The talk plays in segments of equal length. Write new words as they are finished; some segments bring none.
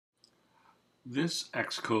This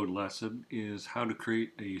Xcode lesson is how to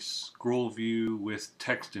create a scroll view with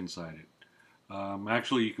text inside it.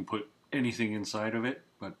 Actually, you can put anything inside of it,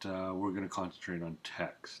 but we're going to concentrate on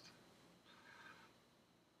text.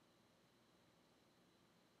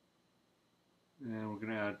 And we're going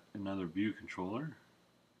to add another view controller.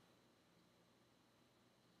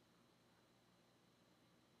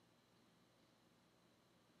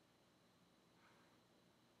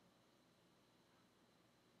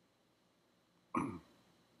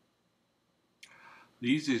 The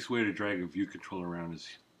easiest way to drag a view controller around is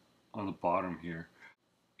on the bottom here.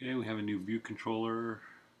 Okay, we have a new view controller,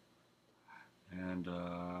 and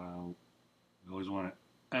we always want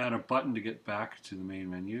to add a button to get back to the main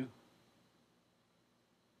menu.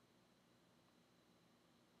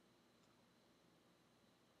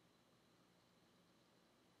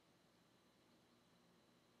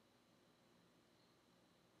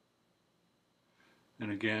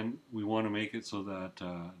 And again, we want to make it so that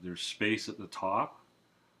there's space at the top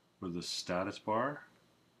for the status bar.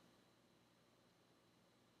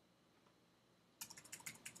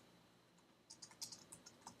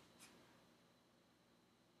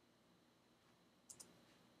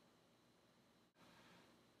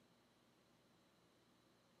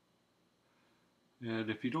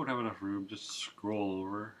 And if you don't have enough room, just scroll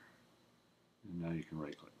over, and now you can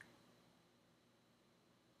right click.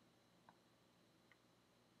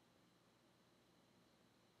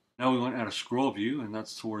 Now we want to add a scroll view, and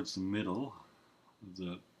that's towards the middle of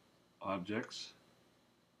the objects.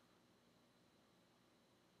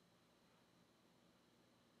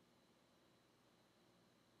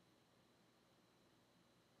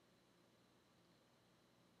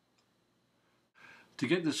 To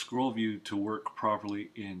get this scroll view to work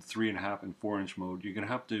properly in 3.5 and 4-inch mode, you're going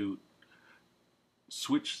to have to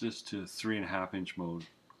switch this to 3.5-inch mode.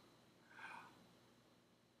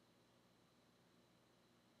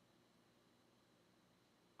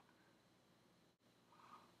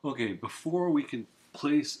 Okay, before we can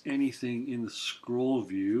place anything in the scroll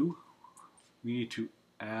view, we need to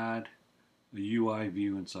add a UI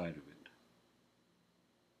view inside of it.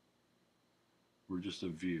 We're just a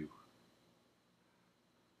view.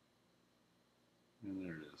 And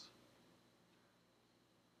there it is.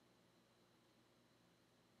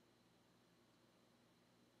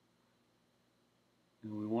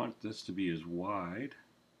 And we want this to be as wide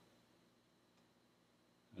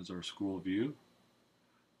as our scroll view.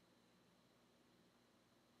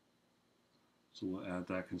 So we'll add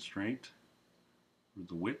that constraint for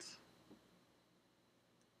the width.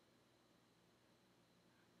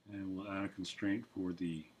 And we'll add a constraint for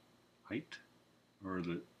the height, or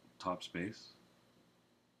the top space.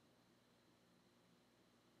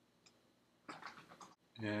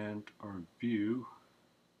 And our view,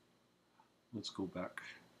 let's go back.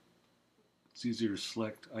 It's easier to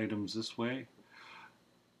select items this way.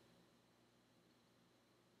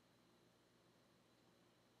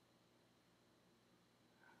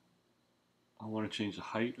 I want to change the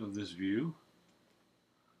height of this view.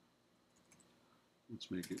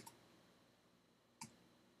 Let's make it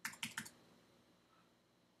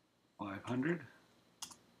 500.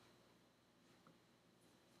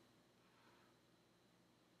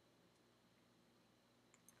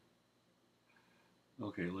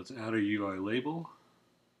 Okay, let's add a UI label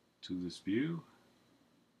to this view.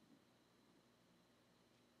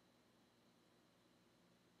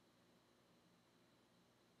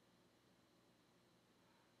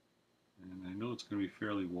 And I know it's going to be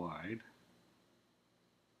fairly wide.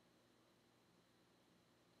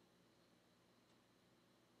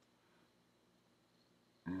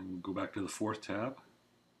 And go back to the 4th tab.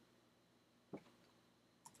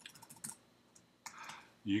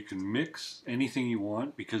 You can mix anything you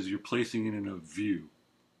want because you're placing it in a view.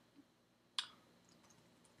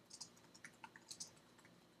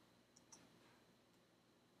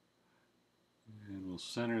 And we'll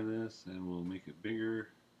center this and we'll make it bigger.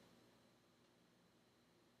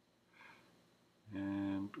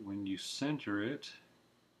 And when you center it,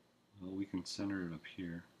 well, we can center it up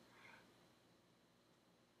here.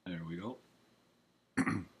 There we go.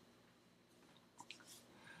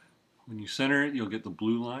 When you center it, you'll get the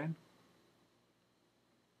blue line.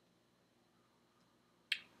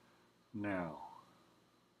 Now,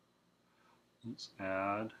 let's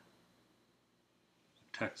add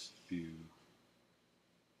a text view.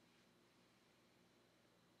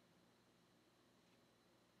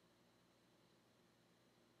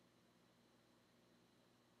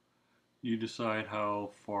 You decide how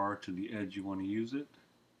far to the edge you want to use it.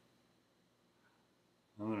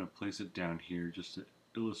 I'm going to place it down here just to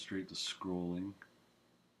illustrate the scrolling.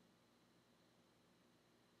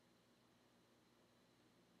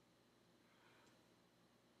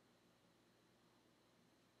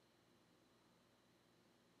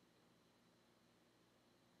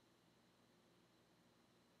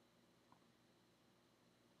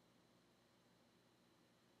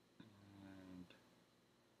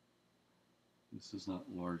 This is not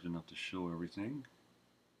large enough to show everything.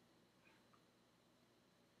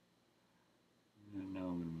 And now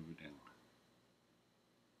I'm going to move it down.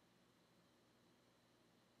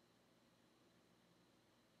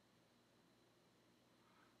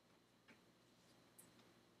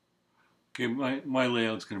 Okay, my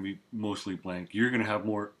layout's going to be mostly blank. You're going to have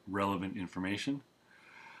more relevant information.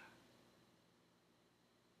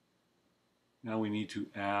 Now we need to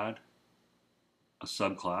add a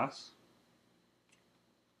subclass.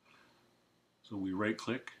 So we right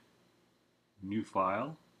click, new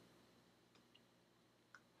file,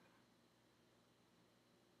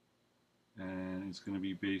 and it's going to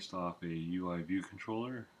be based off a UI view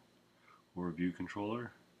controller or a view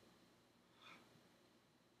controller.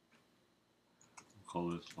 We'll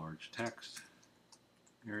call this large text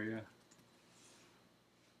area.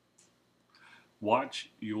 Watch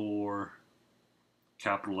your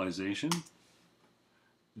capitalization.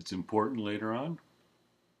 It's important later on.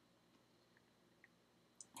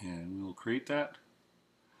 And we'll create that.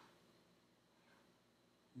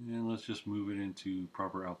 And let's just move it into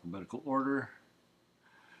proper alphabetical order.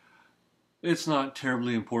 It's not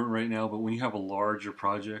terribly important right now, but when you have a larger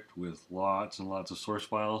project with lots and lots of source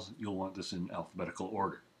files, you'll want this in alphabetical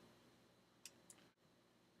order.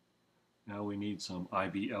 Now we need some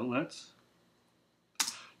IB outlets.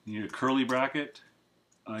 You need a curly bracket,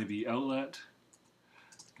 IB outlet,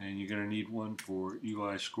 and you're going to need one for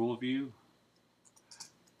UIScrollView.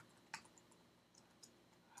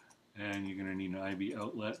 And you're going to need an IB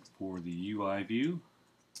outlet for the UI view.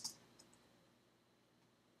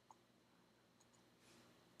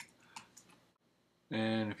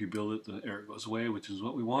 And if you build it, the error goes away, which is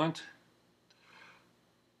what we want.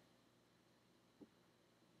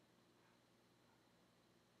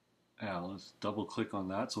 Now let's double click on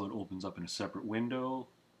that so it opens up in a separate window.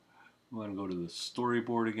 We want to go to the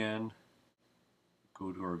storyboard again,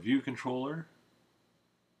 go to our view controller,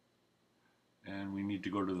 and we need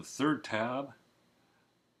to go to the third tab,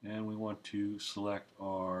 and we want to select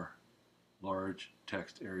our large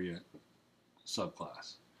text area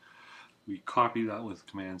subclass. We copy that with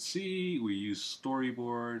Command C, we use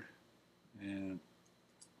storyboard and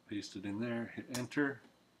paste it in there, hit enter,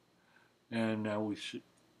 and now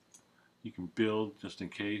you can build just in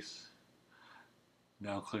case.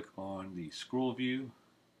 Now click on the scroll view,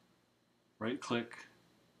 right click,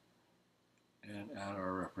 and add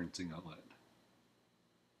our referencing outlet.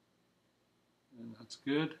 And that's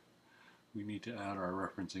good. We need to add our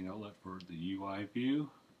referencing outlet for the UI view.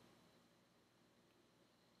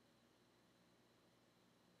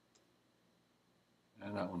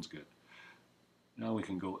 And that one's good. Now we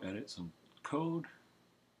can go edit some code.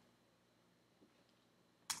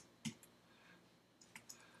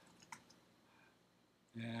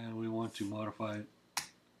 And we want to modify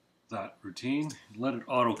that routine. Let it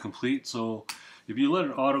auto-complete. So if you let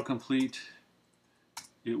it auto-complete,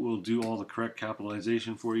 it will do all the correct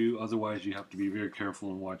capitalization for you. Otherwise, you have to be very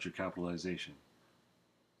careful and watch your capitalization.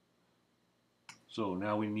 So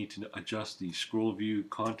now we need to adjust the scroll view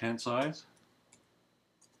content size.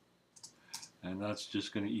 And that's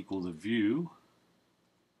just going to equal the view,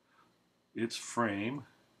 its frame,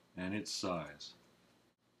 and its size.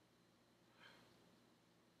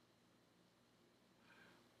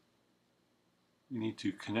 We need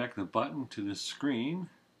to connect the button to this screen.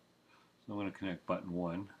 So I'm going to connect button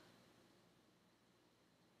 1.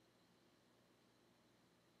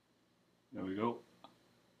 There we go.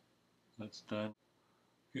 That's done.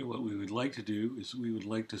 Okay, what we would like to do is we would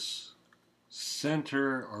like to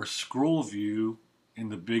center our scroll view in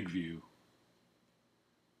the big view.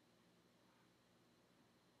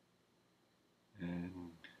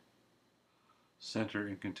 And center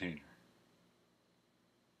in container.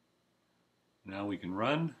 Now we can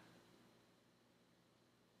run.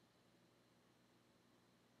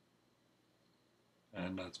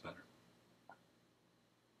 And that's better.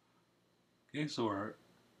 Okay, so our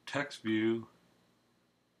text view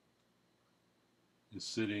is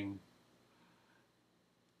sitting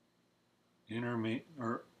in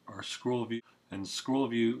our scroll view, and scroll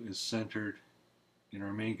view is centered in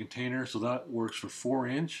our main container, so that works for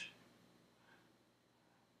 4-inch.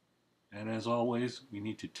 And as always, we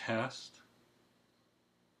need to test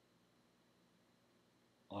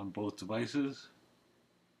on both devices.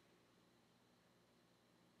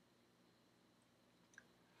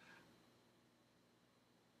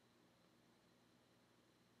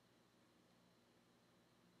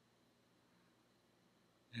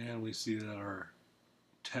 And we see that our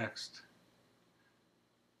text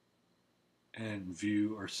and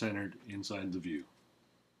view are centered inside the view.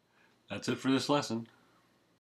 That's it for this lesson.